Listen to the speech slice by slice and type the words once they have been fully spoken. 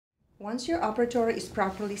Once your operatory is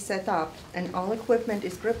properly set up and all equipment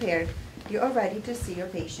is prepared, you are ready to see your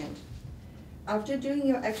patient. After doing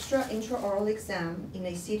your extra intraoral exam in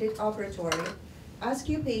a seated operatory, ask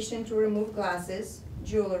your patient to remove glasses,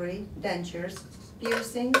 jewelry, dentures,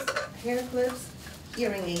 piercings, hair clips,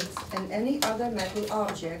 hearing aids, and any other metal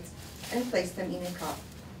objects and place them in a cup.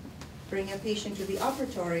 Bring your patient to the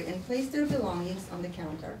operatory and place their belongings on the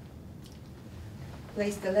counter.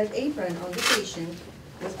 Place the lead apron on the patient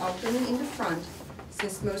with opening in the front,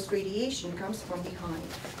 since most radiation comes from behind.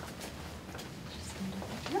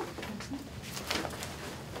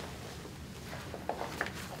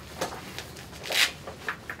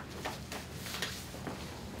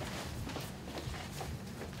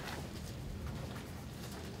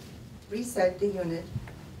 Reset the unit.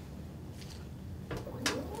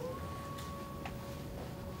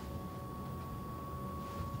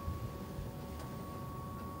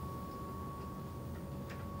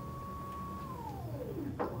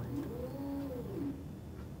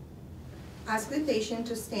 Ask the patient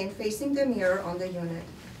to stand facing the mirror on the unit.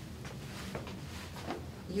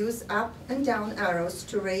 Use up and down arrows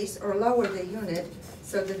to raise or lower the unit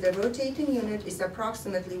so that the rotating unit is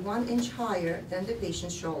approximately 1 inch higher than the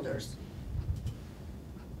patient's shoulders.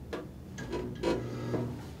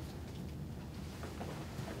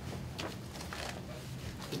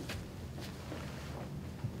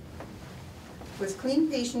 With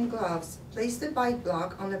clean patient gloves, place the bite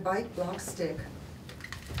block on a bite block stick.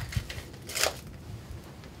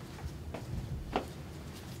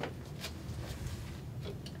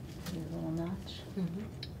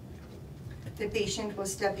 The patient will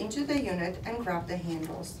step into the unit and grab the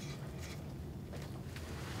handles.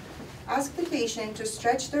 Ask the patient to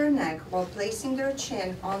stretch their neck while placing their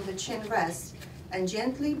chin on the chin rest and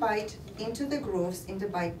gently bite into the grooves in the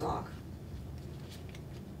bite block.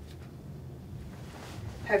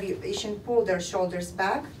 Have your patient pull their shoulders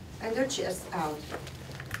back and their chest out.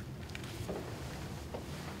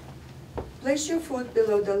 Place your foot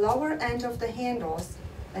below the lower end of the handles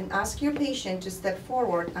and ask your patient to step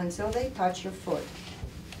forward until they touch your foot.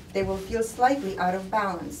 They will feel slightly out of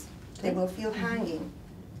balance. They will feel hanging,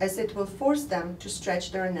 as it will force them to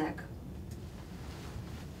stretch their neck.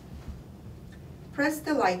 Press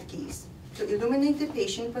the light keys to illuminate the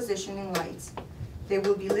patient positioning lights. They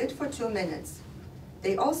will be lit for 2 minutes.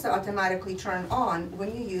 They also automatically turn on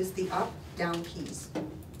when you use the up-down keys.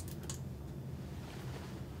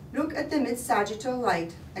 Look at the mid-sagittal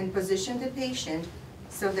light and position the patient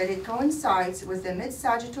so that it coincides with the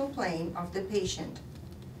mid-sagittal plane of the patient.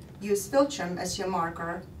 Use philtrum as your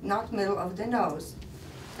marker, not middle of the nose,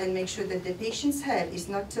 and make sure that the patient's head is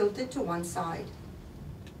not tilted to one side.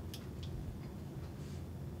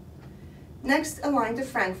 Next, align the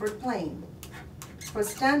Frankfurt plane. For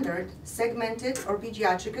standard, segmented, or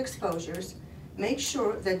pediatric exposures, make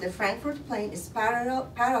sure that the Frankfurt plane is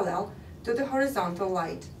parallel to the horizontal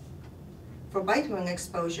light. For bite wing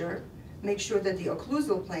exposure, make sure that the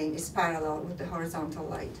occlusal plane is parallel with the horizontal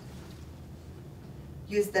light.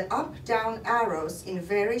 Use the up-down arrows in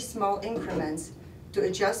very small increments to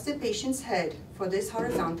adjust the patient's head for this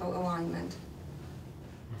horizontal alignment.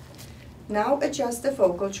 Now adjust the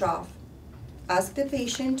focal trough. Ask the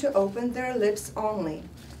patient to open their lips only,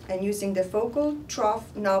 and using the focal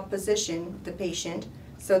trough knob, position the patient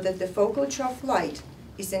so that the focal trough light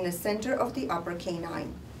is in the center of the upper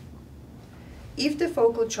canine. If the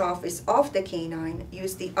focal trough is off the canine,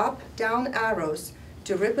 use the up-down arrows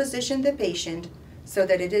to reposition the patient so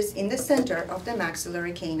that it is in the center of the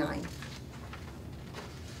maxillary canine.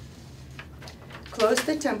 Close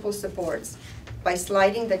the temple supports by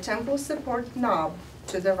sliding the temple support knob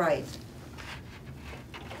to the right.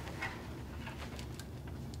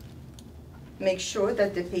 Make sure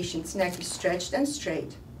that the patient's neck is stretched and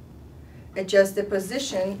straight. Adjust the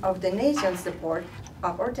position of the nasion support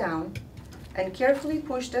up or down, and carefully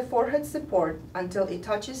push the forehead support until it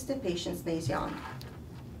touches the patient's nasion.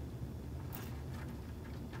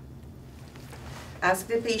 Ask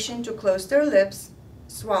the patient to close their lips,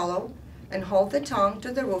 swallow, and hold the tongue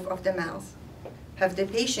to the roof of the mouth. Have the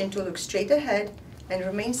patient to look straight ahead and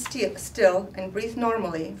remain still and breathe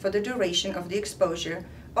normally for the duration of the exposure,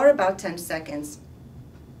 or about 10 seconds.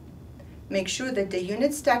 Make sure that the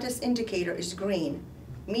unit status indicator is green,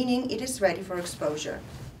 meaning it is ready for exposure.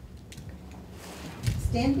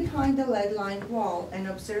 Stand behind the lead-lined wall and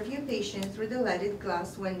observe your patient through the leaded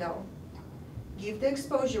glass window. Give the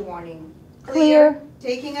exposure warning. Clear.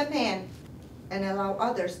 Taking a pan, and allow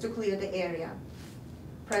others to clear the area.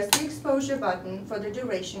 Press the exposure button for the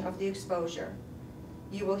duration of the exposure.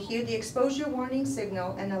 You will hear the exposure warning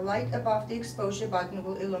signal, and a light above the exposure button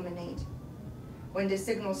will illuminate. When the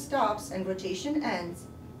signal stops and rotation ends,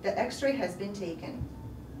 the X-ray has been taken.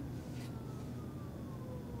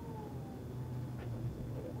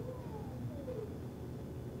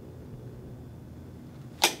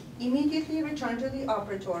 Immediately return to the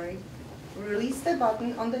operatory, release the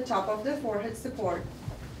button on the top of the forehead support,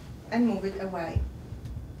 and move it away.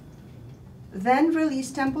 Then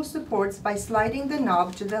release temple supports by sliding the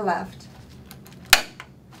knob to the left.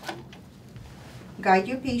 Guide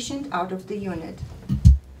your patient out of the unit.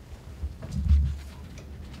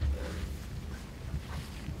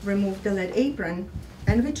 Remove the lead apron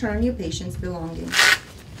and return your patient's belongings.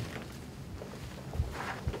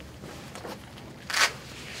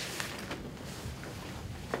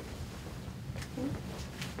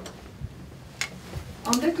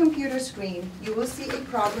 On the computer screen, you will see a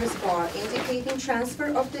progress bar indicating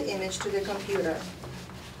transfer of the image to the computer.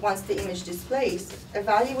 Once the image displays,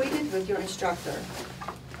 evaluate it with your instructor.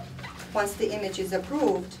 Once the image is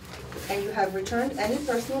approved and you have returned any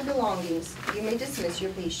personal belongings, you may dismiss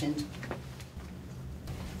your patient.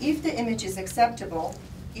 If the image is acceptable,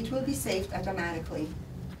 it will be saved automatically.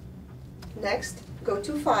 Next, go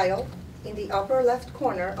to File in the upper left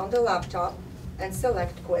corner on the laptop and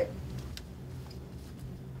select Quit.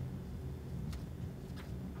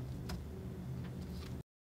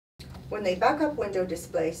 When a backup window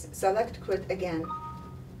displays, select Quit again.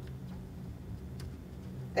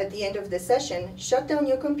 At the end of the session, shut down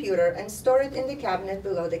your computer and store it in the cabinet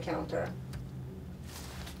below the counter.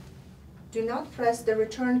 Do not press the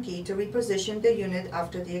return key to reposition the unit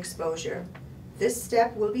after the exposure. This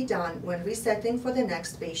step will be done when resetting for the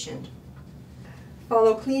next patient.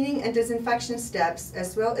 Follow cleaning and disinfection steps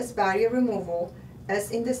as well as barrier removal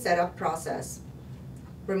as in the setup process.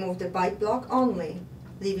 Remove the bite block only,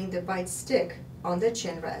 leaving the bite stick on the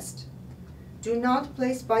chin rest. Do not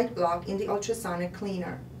place bite block in the ultrasonic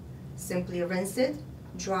cleaner. Simply rinse it,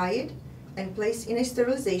 dry it, and place in a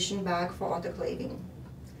sterilization bag for autoclaving.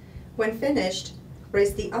 When finished,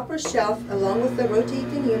 raise the upper shelf along with the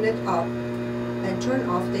rotating unit up and turn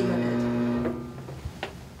off the unit.